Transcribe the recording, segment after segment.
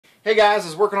Hey guys, I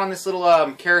was working on this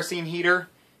little kerosene heater,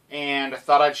 and I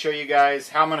thought I'd show you guys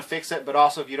how I'm going to fix it, but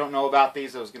also if you don't know about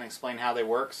these, I was going to explain how they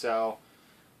work, so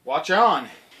watch on.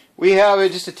 We have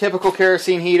just a typical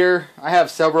kerosene heater. I have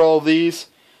several of these.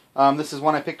 This is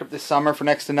one I picked up this summer for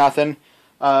next to nothing.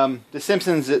 The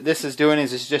Simpsons that this is doing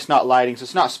is it's just not lighting, so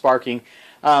it's not sparking.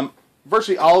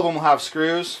 Virtually all of them will have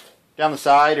screws down the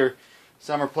side, or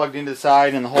some are plugged into the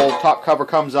side, and the whole top cover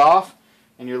comes off,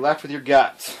 and you're left with your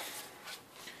guts.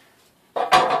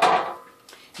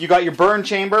 You got your burn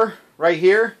chamber right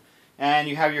here, and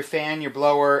you have your fan, your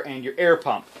blower, and your air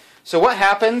pump. So what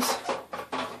happens,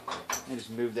 let me just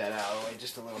move that out of the way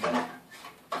just a little bit.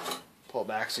 Pull it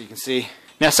back so you can see.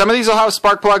 Now some of these will have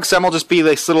spark plugs, some will just be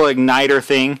this little igniter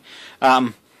thing.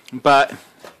 But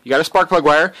you got a spark plug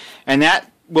wire, and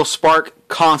that will spark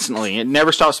constantly. It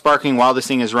never stops sparking while this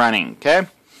thing is running. Okay?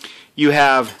 You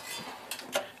have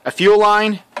a fuel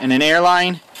line, and an air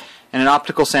line, and an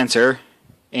optical sensor,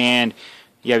 and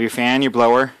you have your fan, your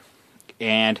blower,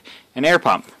 and an air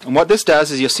pump. And what this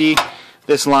does is you'll see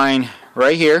this line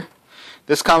right here.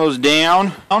 This comes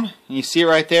down, and you see it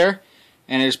right there,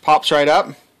 and it just pops right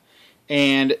up.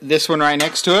 And this one right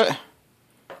next to it,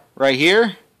 right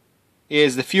here,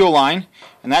 is the fuel line,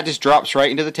 and that just drops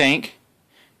right into the tank.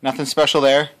 Nothing special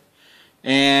there.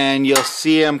 And you'll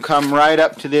see them come right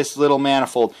up to this little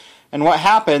manifold. And what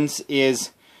happens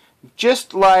is,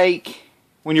 just like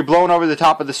when you're blowing over the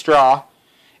top of the straw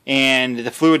and the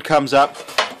fluid comes up,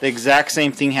 the exact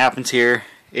same thing happens here,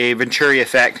 a Venturi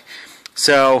effect.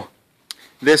 So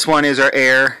this one is our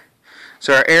air.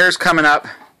 So our air is coming up,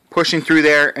 pushing through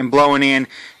there and blowing in,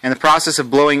 and the process of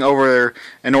blowing over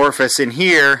an orifice in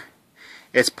here,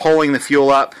 it's pulling the fuel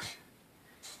up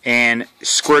and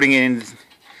squirting it in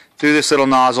through this little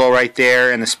nozzle right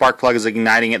there, and the spark plug is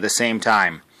igniting at the same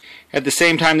time. At the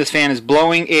same time, this fan is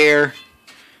blowing air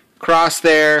across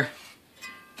there,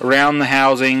 around the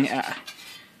housing,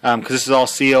 because this is all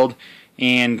sealed,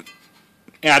 and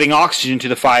adding oxygen to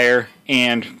the fire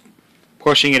and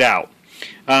pushing it out.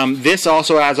 This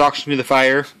also adds oxygen to the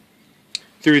fire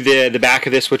through the back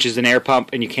of this, which is an air pump,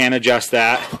 and you can adjust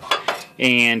that.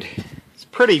 And it's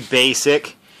pretty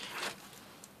basic.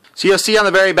 So you'll see on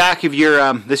the very back of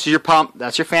your, this is your pump,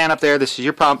 that's your fan up there, this is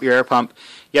your pump, your air pump.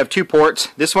 You have two ports.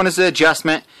 This one is the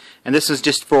adjustment, and this is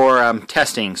just for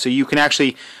testing. So you can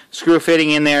actually screw a fitting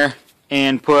in there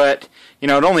and put, you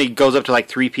know, it only goes up to like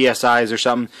 3 psi's or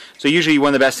something. So usually one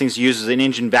of the best things to use is an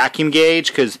engine vacuum gauge,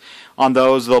 because on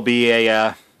those there'll be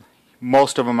a,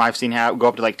 most of them I've seen go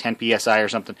up to like 10 psi or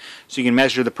something. So you can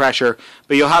measure the pressure.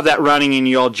 But you'll have that running, and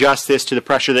you'll adjust this to the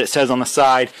pressure that it says on the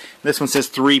side. This one says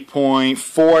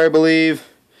 3.4, I believe.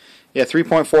 Yeah,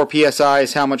 3.4 psi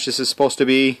is how much this is supposed to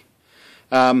be.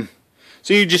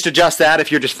 So you just adjust that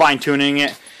if you're just fine-tuning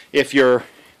it, if your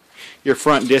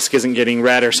front disc isn't getting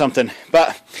red or something.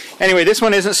 But anyway, this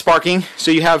one isn't sparking, so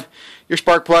you have your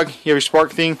spark plug, you have your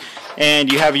spark thing,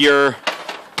 and you have your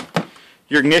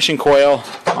ignition coil.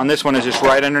 On this one is just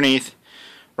right underneath,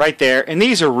 right there. And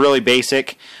these are really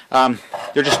basic. They're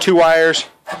just 2 wires,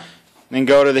 and then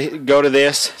go to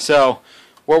this. So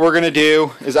what we're going to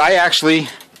do is, I actually,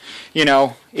 you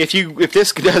know, if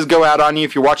this does go out on you,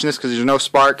 if you're watching this because there's no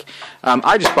spark,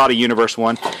 I just bought a universal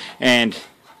one, and,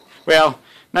 well,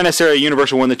 not necessarily a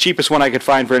universal one, the cheapest one I could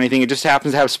find for anything. It just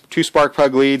happens to have 2 spark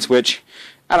plug leads, which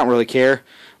I don't really care.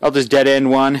 I'll just dead end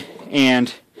one,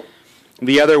 and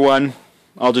the other one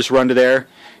I'll just run to there.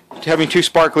 Having 2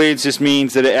 spark leads just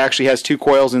means that it actually has 2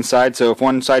 coils inside, so if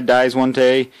one side dies one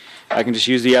day, I can just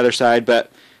use the other side.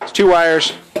 But it's 2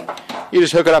 wires. You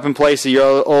just hook it up in place of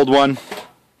your old one.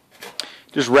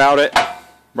 Just route it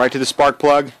right to the spark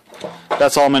plug.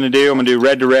 That's all I'm going to do. I'm going to do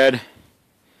red to red,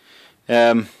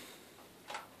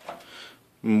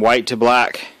 white to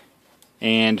black,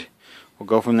 and we'll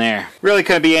go from there. Really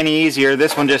couldn't be any easier.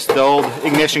 This one, just the old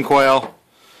ignition coil,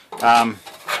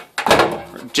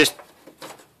 just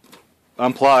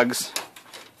unplugs,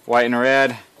 white and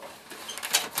red.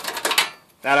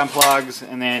 That unplugs,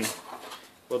 and then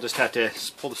we'll just have to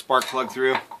pull the spark plug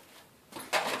through.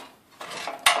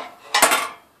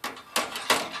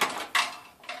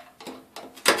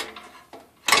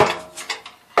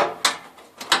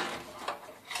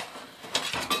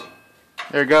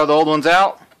 There you go, the old one's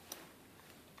out.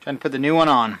 Trying to put the new one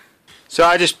on. So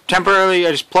I just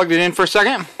plugged it in for a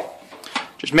second.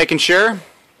 Just making sure.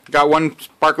 Got one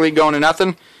spark lead going to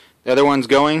nothing. The other one's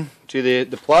going to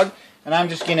the plug. And I'm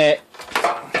just going to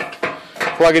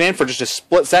plug it in for just a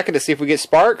split second to see if we get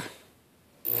spark.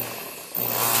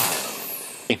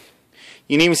 You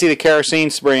can even see the kerosene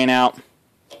spraying out.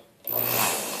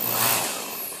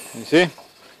 You see?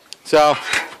 So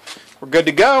we're good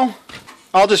to go.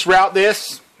 I'll just route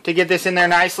this to get this in there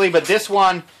nicely. But this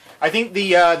one, I think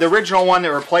the original one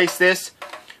that replaced this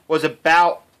was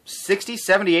about 60,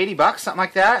 70, 80 bucks, something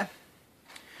like that.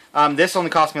 This only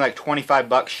cost me like 25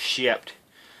 bucks shipped.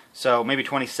 So maybe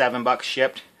 27 bucks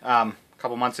shipped a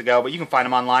couple months ago. But you can find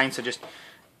them online, so just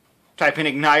type in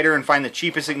igniter and find the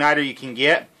cheapest igniter you can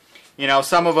get. You know,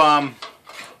 some of them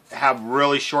have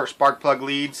really short spark plug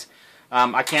leads.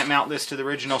 I can't mount this to the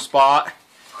original spot,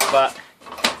 but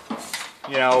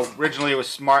you know, originally it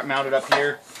was mounted up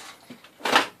here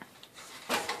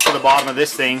to the bottom of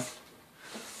this thing.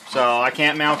 So I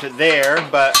can't mount it there,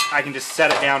 but I can just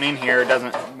set it down in here.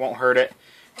 It won't hurt it.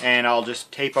 And I'll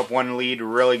just tape up one lead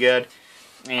really good,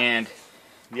 and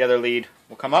the other lead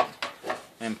will come up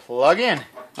and plug in.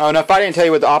 Oh, and if I didn't tell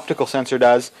you what the optical sensor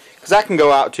does, because that can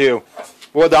go out too.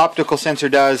 What the optical sensor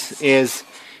does is,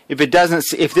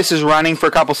 if this is running for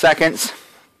a couple seconds,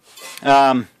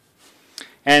 and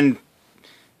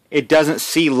it doesn't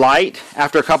see light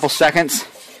after a couple seconds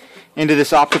into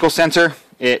this optical sensor,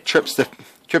 it trips the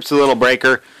little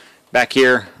breaker back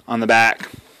here on the back.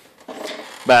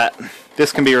 But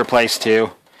this can be replaced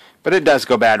too. But it does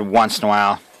go bad once in a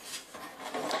while.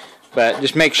 But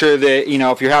just make sure that, you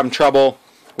know, if you're having trouble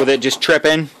with it just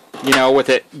tripping, you know, with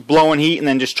it blowing heat and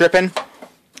then just tripping,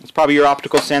 it's probably your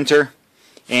optical sensor.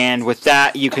 And with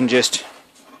that, you can just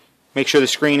make sure the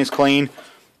screen is clean.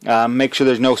 Make sure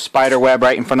there's no spider web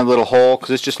right in front of the little hole,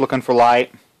 because it's just looking for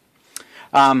light.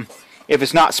 If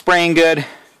it's not spraying good,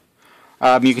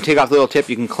 you can take off the little tip,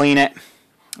 you can clean it.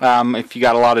 If you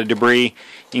got a lot of debris,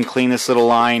 you can clean this little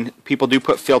line. People do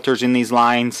put filters in these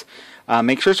lines.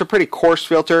 Make sure it's a pretty coarse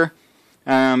filter,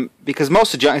 because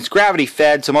most of the junk, it's gravity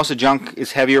fed, so most of the junk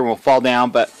is heavier and will fall down,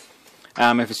 but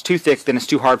if it's too thick, then it's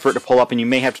too hard for it to pull up, and you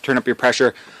may have to turn up your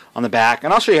pressure on the back.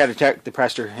 And I'll show you how to check the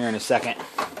pressure here in a second.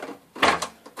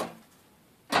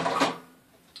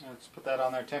 Let's put that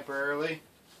on there temporarily.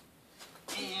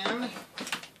 And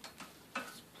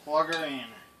let's plug her in.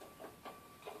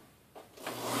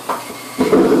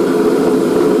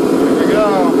 There we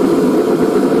go.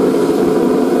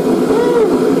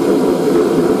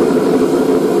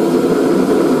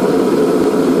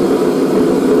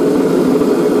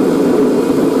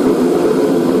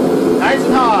 Nice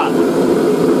and hot.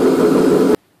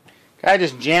 I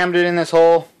just jammed it in this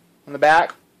hole on the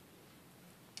back.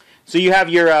 So you have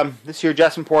your, this is your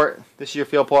adjustment port, this is your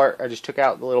fuel port. I just took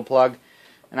out the little plug,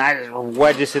 and I just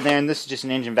wedged this in there, and this is just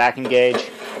an engine vacuum gauge.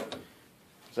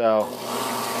 So,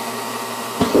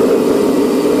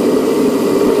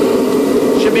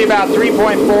 should be about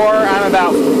 3.4, I'm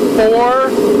about 4,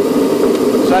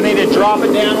 so I need to drop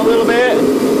it down a little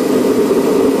bit.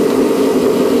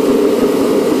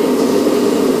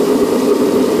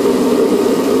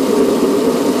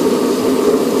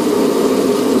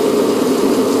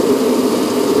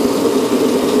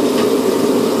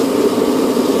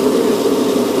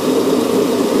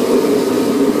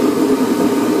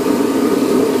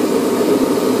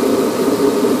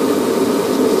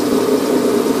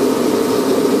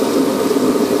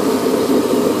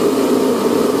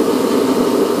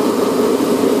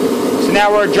 Now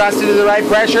we're adjusted to the right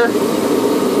pressure.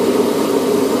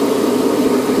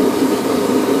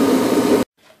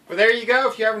 Well, there you go.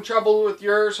 If you're having trouble with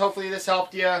yours, hopefully this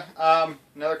helped you.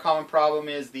 Another common problem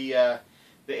is the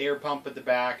air pump at the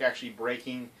back actually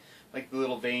breaking, like the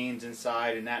little veins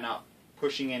inside, and that not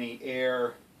pushing any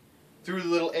air through the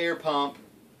little air pump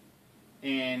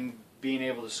and being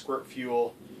able to squirt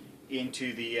fuel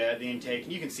into the intake.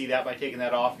 And you can see that by taking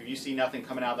that off. If you see nothing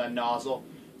coming out of that nozzle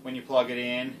when you plug it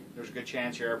in, there's a good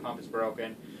chance your air pump is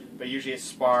broken. But usually it's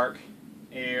spark,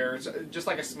 air, it's just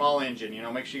like a small engine. You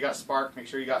know, make sure you got spark, make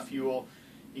sure you got fuel.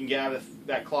 You can get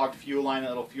that clogged fuel line, that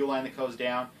little fuel line that goes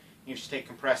down. You can just take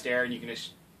compressed air and you can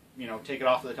just, you know, take it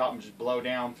off of the top and just blow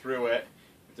down through it.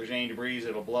 If there's any debris,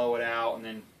 it'll blow it out, and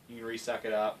then you can resuck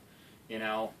it up. You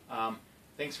know,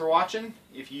 thanks for watching.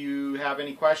 If you have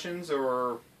any questions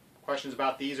or questions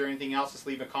about these or anything else, just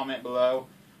leave a comment below.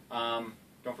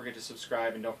 Don't forget to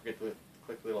subscribe, and don't forget to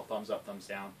click the little thumbs up, thumbs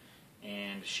down,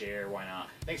 and share. Why not?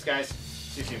 Thanks, guys.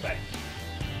 See you soon. Bye.